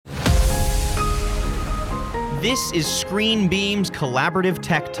This is ScreenBeam's Collaborative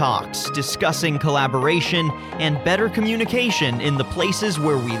Tech Talks, discussing collaboration and better communication in the places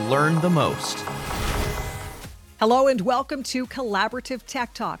where we learn the most. Hello and welcome to Collaborative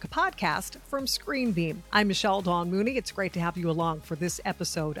Tech Talk, a podcast from ScreenBeam. I'm Michelle Dawn Mooney. It's great to have you along for this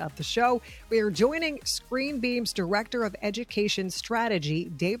episode of the show. We are joining ScreenBeam's Director of Education Strategy,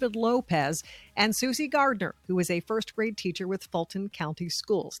 David Lopez, and Suzanne Gardner, who is a first grade teacher with Fulton County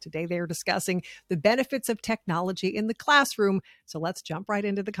Schools. Today they are discussing the benefits of technology in the classroom. So let's jump right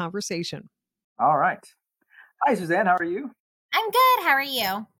into the conversation. All right. Hi, Suzanne. How are you? I'm good. How are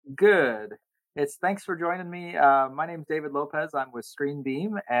you? Good. Thanks for joining me. My name is David Lopez. I'm with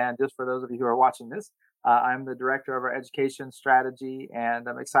ScreenBeam. And just for those of you who are watching this, I'm the director of our education strategy. And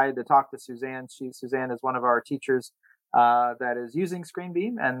I'm excited to talk to Suzanne. Suzanne is one of our teachers that is using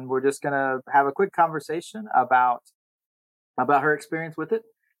ScreenBeam. And we're just going to have a quick conversation about her experience with it.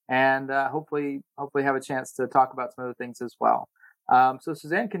 And hopefully have a chance to talk about some other things as well. So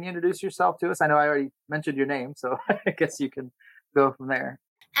Suzanne, can you introduce yourself to us? I know I already mentioned your name, so I guess you can go from there.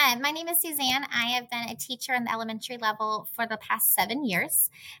 My name is Suzanne. I have been a teacher in the elementary level for the past 7 years.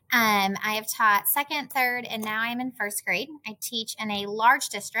 I have taught second, third, and now I'm in first grade. I teach in a large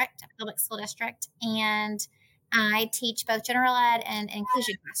district, a public school district, and I teach both general ed and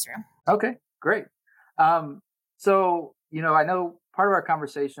inclusion classroom. Okay, great. So, I know part of our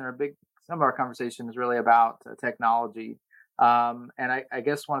conversation, some of our conversation is really about technology. And I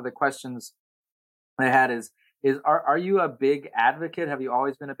guess one of the questions I had is are you a big advocate? Have you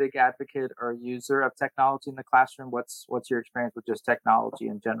always been a big advocate or user of technology in the classroom? What's your experience with just technology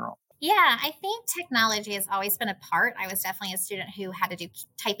in general? Yeah, I think technology has always been a part. I was definitely a student who had to do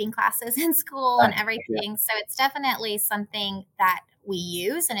typing classes in school and everything. Yeah. So it's definitely something that we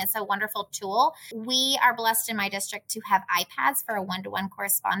use, and it's a wonderful tool. We are blessed in my district to have iPads for a one-to-one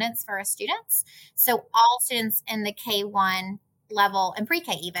correspondence for our students. So all students in the K-1 level and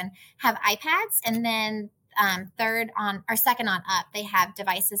pre-K even have iPads, and then second on up, they have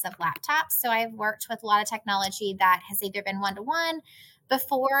devices of laptops. So I've worked with a lot of technology that has either been one-to-one.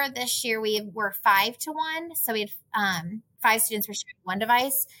 Before this year, we were 5-to-1. So we had 5 students were sharing one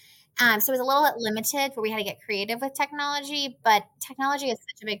device. So it was a little bit limited where we had to get creative with technology, but technology is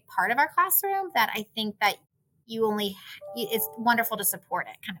such a big part of our classroom that I think that it's wonderful to support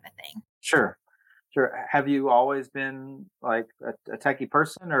it, kind of a thing. Sure. Have you always been like a techie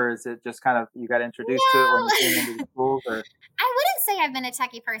person, or is it just kind of you got introduced to it when you came into the schools? Or I wouldn't say I've been a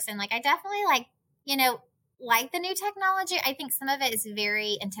techie person. Like I definitely like the new technology. I think some of it is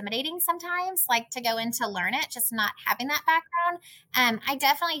very intimidating sometimes, like to go in to learn it, just not having that background. I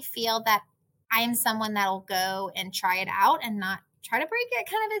definitely feel that I am someone that'll go and try it out and not try to break it,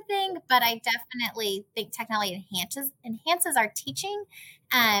 kind of a thing. But I definitely think technology enhances our teaching.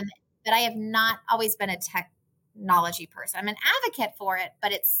 But I have not always been a technology person. I'm an advocate for it,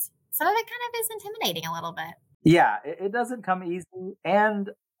 but some of it kind of is intimidating a little bit. Yeah, it doesn't come easy. And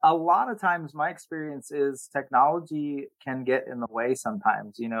a lot of times my experience is technology can get in the way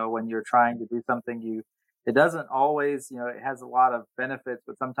sometimes, when you're trying to do something, it doesn't always, it has a lot of benefits,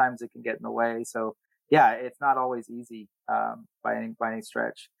 but sometimes it can get in the way. So yeah, it's not always easy by any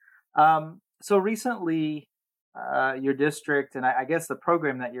stretch. So recently, your district and I guess the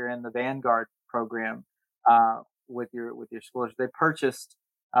program that you're in, the Vanguard program, with your schools, they purchased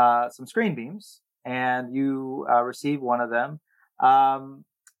some ScreenBeams, and you received one of them.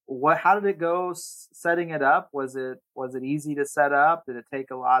 How did it go setting it up? Was it easy to set up? Did it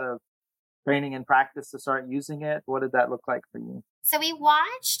take a lot of training and practice to start using it? What did that look like for you? So we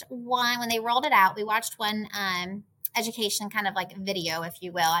watched one when they rolled it out. We watched one education kind of like video, if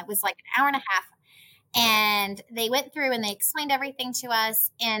you will. It was like an hour and a half. And they went through and they explained everything to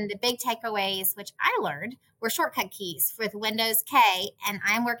us. And the big takeaways, which I learned, were shortcut keys with Windows K. And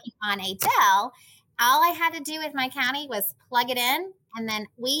I'm working on a Dell. All I had to do with my county was plug it in. And then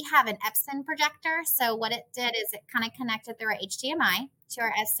we have an Epson projector. So what it did is it kind of connected through our HDMI to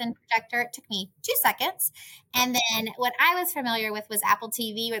our Epson projector. It took me 2 seconds. And then what I was familiar with was Apple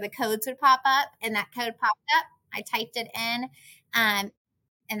TV, where the codes would pop up. And that code popped up. I typed it in. And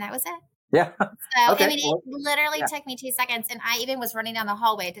that was it. Yeah. So, okay. I mean, it literally took me 2 seconds. And I even was running down the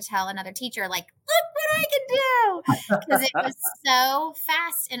hallway to tell another teacher, like, look what I can do. Because it was so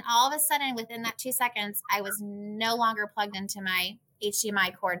fast. And all of a sudden, within that 2 seconds, I was no longer plugged into my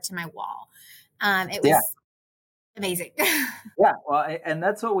HDMI cord to my wall. It was amazing. Yeah. Well, and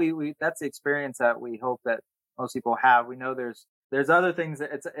that's what that's the experience that we hope that most people have. We know there's other things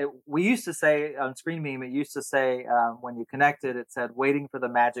that we used to say on ScreenBeam, it used to say when you connected, it said waiting for the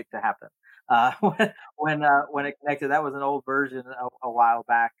magic to happen. When it connected, that was an old version a while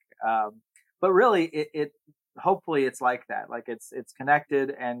back. But really, hopefully it's like that. Like it's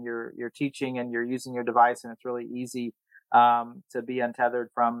connected, and you're teaching and you're using your device, and it's really easy to be untethered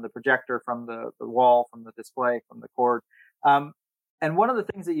from the projector, from the wall, from the display, from the cord. Um, and one of the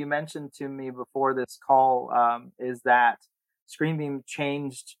things that you mentioned to me before this call is that ScreenBeam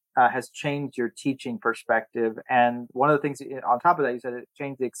has changed your teaching perspective. And one of the things on top of that, you said it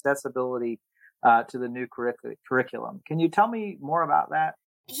changed the accessibility to the new curriculum. Can you tell me more about that?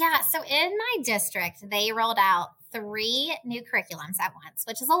 Yeah. So in my district, they rolled out 3 new curriculums at once,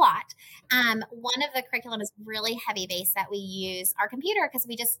 which is a lot. One of the curriculum is really heavy based that we use our computer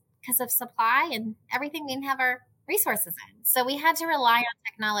because of supply and everything, we didn't have our resources in. So we had to rely on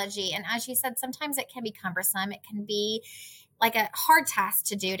technology. And as you said, sometimes it can be cumbersome. It can be like a hard task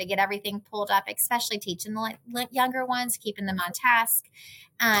to do to get everything pulled up, especially teaching the younger ones, keeping them on task.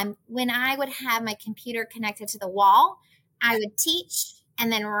 When I would have my computer connected to the wall, I would teach and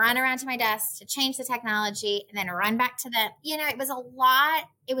then run around to my desk to change the technology and then run back to them. It was a lot.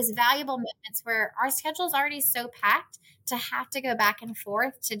 It was valuable moments where our schedule is already so packed to have to go back and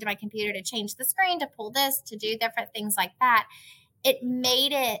forth to my computer to change the screen, to pull this, to do different things like that. It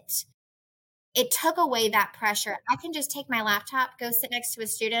took away that pressure. I can just take my laptop, go sit next to a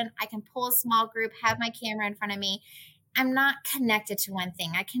student. I can pull a small group, have my camera in front of me. I'm not connected to one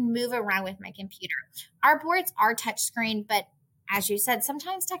thing. I can move around with my computer. Our boards are touchscreen, but as you said,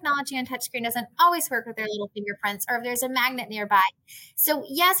 sometimes technology on touchscreen doesn't always work with their little fingerprints, or if there's a magnet nearby. So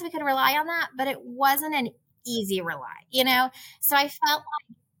yes, we could rely on that, but it wasn't an easy rely. So I felt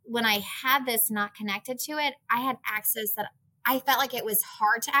like when I had this not connected to it, I had access that I felt like it was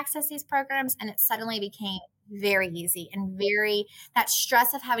hard to access these programs, and it suddenly became very easy and that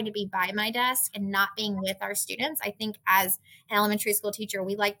stress of having to be by my desk and not being with our students. I think as an elementary school teacher,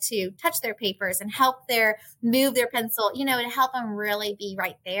 we like to touch their papers and move their pencil, to help them really be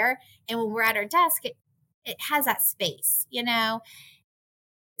right there. And when we're at our desk, it has that space,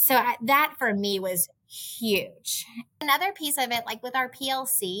 So that for me was huge. Another piece of it, like with our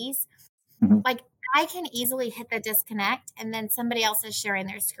PLCs, like I can easily hit the disconnect and then somebody else is sharing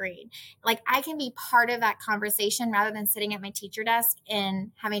their screen. Like I can be part of that conversation rather than sitting at my teacher desk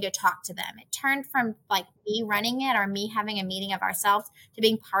and having to talk to them. It turned from like me running it or me having a meeting of ourselves to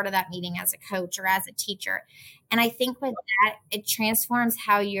being part of that meeting as a coach or as a teacher. And I think with that, it transforms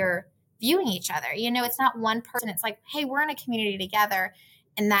how you're viewing each other. It's not one person. It's like, hey, we're in a community together.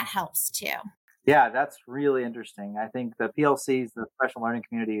 And that helps too. Yeah, that's really interesting. I think the PLCs, the special learning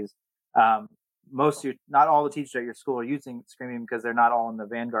communities, not all the teachers at your school are using ScreenBeam because they're not all in the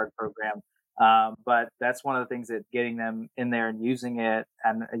Vanguard program. But that's one of the things that getting them in there and using it,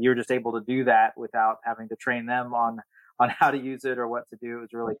 and you're just able to do that without having to train them on how to use it or what to do.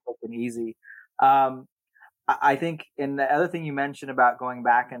 Is really quick and easy. I think, and the other thing you mentioned about going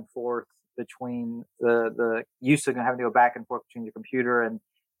back and forth between the use of having to go back and forth between your computer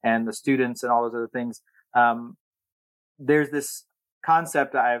and the students and all those other things. There's this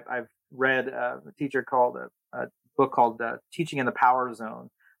concept I've read a teacher called a book called Teaching in the Power Zone,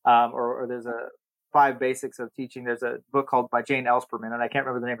 or there's a 5 Basics of Teaching. There's a book called by Jane Elsperman, and I can't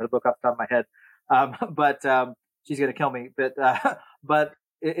remember the name of the book off the top of my head, but she's going to kill me. But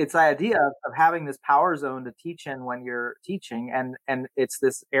it's the idea of having this power zone to teach in when you're teaching, and it's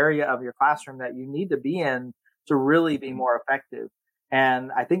this area of your classroom that you need to be in to really be more effective.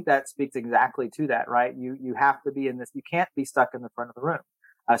 And I think that speaks exactly to that, right? You have to be in this. You can't be stuck in the front of the room,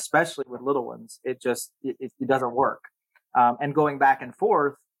 especially with little ones. It doesn't work. And going back and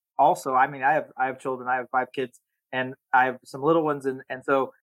forth also, I mean, I have children, I have 5 kids, and I have some little ones. And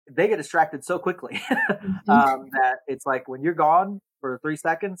so they get distracted so quickly that it's like when you're gone for 3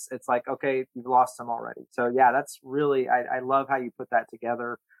 seconds, it's like, okay, you've lost them already. So yeah, that's really, I love how you put that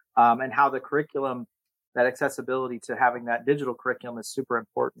together, and how the curriculum, that accessibility to having that digital curriculum is super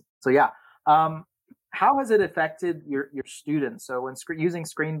important. So yeah. How has it affected your students? So when using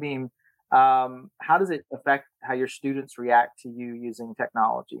ScreenBeam, how does it affect how your students react to you using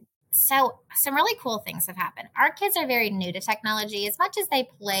technology? So some really cool things have happened. Our kids are very new to technology. As much as they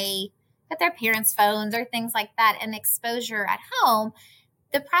play with their parents' phones or things like that and exposure at home,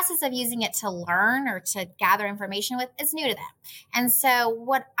 the process of using it to learn or to gather information with is new to them. And so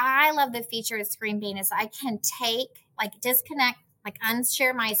what I love the feature of ScreenBeam is I can disconnect,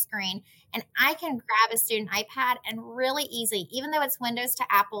 unshare my screen, and I can grab a student iPad and really easily, even though it's Windows to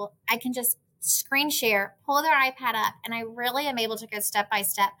Apple, I can just screen share, pull their iPad up, and I really am able to go step by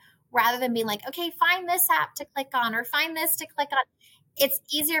step rather than being like, okay, find this app to click on or find this to click on. It's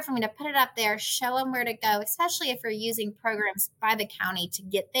easier for me to put it up there, show them where to go, especially if you're using programs by the county to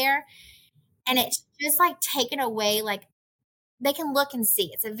get there. And it's just taken away, they can look and see.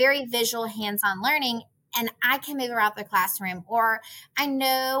 It's a very visual hands-on learning. and I can move around the classroom. Or I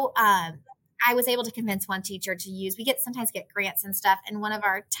know I was able to convince one teacher to use, we sometimes get grants and stuff. And one of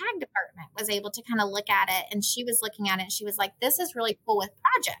our tag department was able to kind of look at it, and she was looking at it and she was like, this is really cool with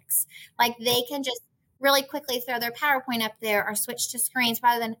projects. Like they can just really quickly throw their PowerPoint up there or switch to screens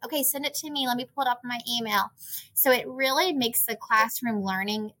rather than, okay, send it to me. Let me pull it up in my email. So it really makes the classroom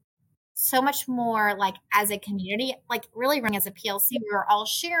learning so much more like as a community, like really running as a PLC. We're all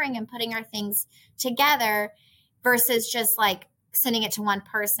sharing and putting our things together versus just like sending it to one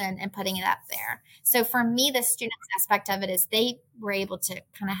person and putting it up there. So for me, the student aspect of it is they were able to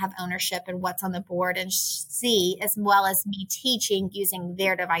kind of have ownership in what's on the board and see, as well as me teaching using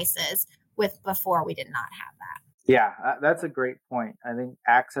their devices with before we did not have that. Yeah, that's a great point. I think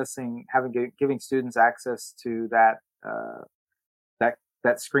giving students access to that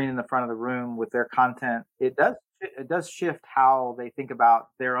screen in the front of the room with their content, it does shift how they think about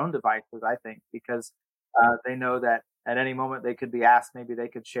their own devices, I think, because they know that at any moment they could be asked, maybe they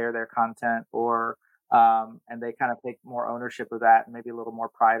could share their content, or and they kind of take more ownership of that and maybe a little more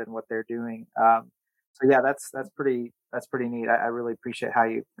pride in what they're doing. So yeah, that's pretty neat. I really appreciate how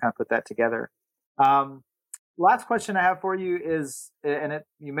you kind of put that together. Last question I have for you is, and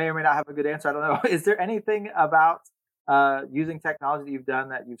you may or may not have a good answer, I don't know. Is there anything about using technology that you've done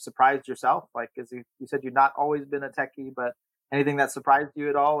that you've surprised yourself? Like, as you said, you've not always been a techie, but anything that surprised you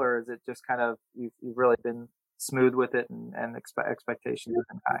at all, or is it just kind of you've really been smooth with it and expectations have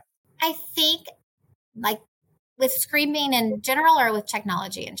been high? I think like with ScreenBeam in general or with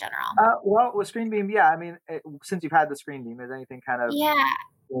technology in general? Well, with ScreenBeam, yeah. I mean, since you've had the ScreenBeam, has anything kind of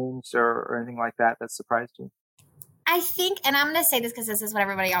changed or anything like that surprised you? I think, and I'm going to say this because this is what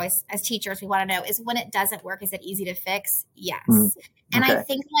everybody always, as teachers, we want to know, is when it doesn't work, is it easy to fix? Yes. And I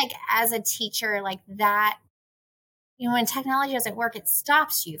think like as a teacher, like that, when technology doesn't work, it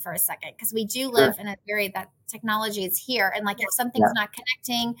stops you for a second, because we do live in a period that technology is here. And like if something's not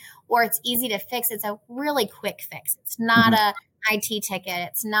connecting or it's easy to fix, it's a really quick fix. It's not a IT ticket.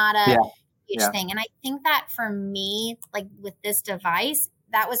 It's not a huge thing. And I think that for me, like with this device,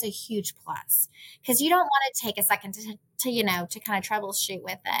 that was a huge plus, because you don't want to take a second to kind of troubleshoot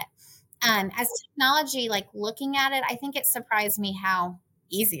with it. As technology, like looking at it, I think it surprised me how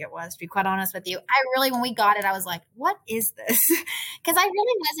easy it was, to be quite honest with you. I really, when we got it, I was like, what is this? Because I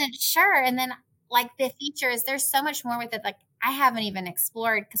really wasn't sure. And then like the features, there's so much more with it. Like I haven't even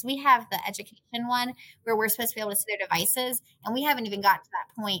explored, because we have the education one where we're supposed to be able to see their devices, and we haven't even got to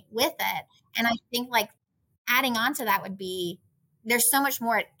that point with it. And I think like adding on to that would be, there's so much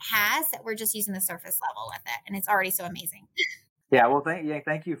more it has that we're just using the surface level with it, and it's already so amazing. Yeah, well,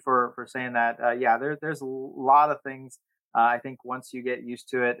 thank you for saying that. There's a lot of things. I think once you get used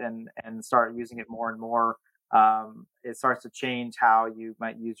to it and start using it more and more, it starts to change how you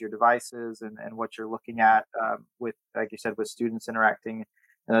might use your devices and what you're looking at with, like you said, with students interacting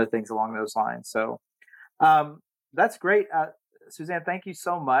and other things along those lines. So that's great. Suzanne, thank you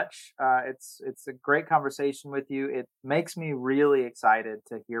so much. It's a great conversation with you. It makes me really excited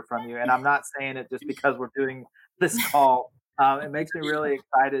to hear from you. And I'm not saying it just because we're doing this call. It makes me really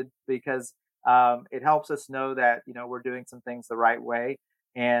excited because it helps us know that, we're doing some things the right way.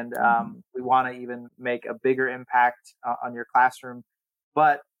 And we want to even make a bigger impact on your classroom.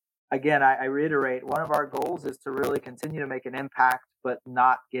 But again, I reiterate, one of our goals is to really continue to make an impact, but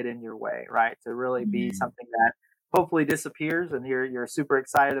not get in your way, right? To really be something that hopefully disappears and you're super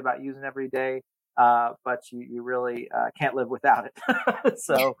excited about using every day, but you really can't live without it.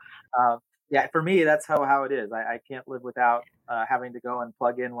 So for me, that's how it is. I can't live without having to go and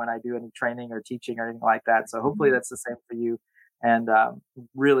plug in when I do any training or teaching or anything like that. So hopefully that's the same for you, and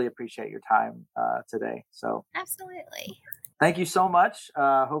really appreciate your time today. So absolutely. Thank you so much.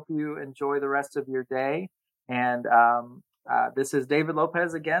 Hope you enjoy the rest of your day. And this is David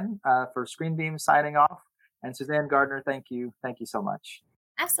Lopez again for ScreenBeam signing off. And Suzanne Gardner, thank you. Thank you so much.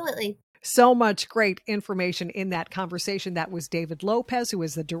 Absolutely. So much great information in that conversation. That was David Lopez, who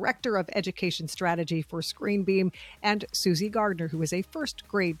is the Director of Education Strategy for ScreenBeam, and Susie Gardner, who is a first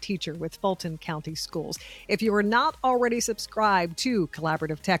grade teacher with Fulton County Schools. If you are not already subscribed to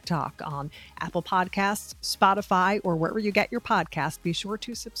Collaborative Tech Talk on Apple Podcasts, Spotify, or wherever you get your podcast, be sure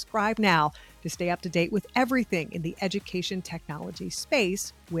to subscribe now to stay up to date with everything in the education technology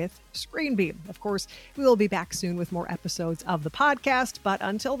space with ScreenBeam. Of course, we will be back soon with more episodes of the podcast, but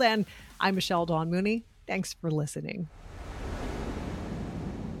until then, I'm Michelle Dawn Mooney. Thanks for listening.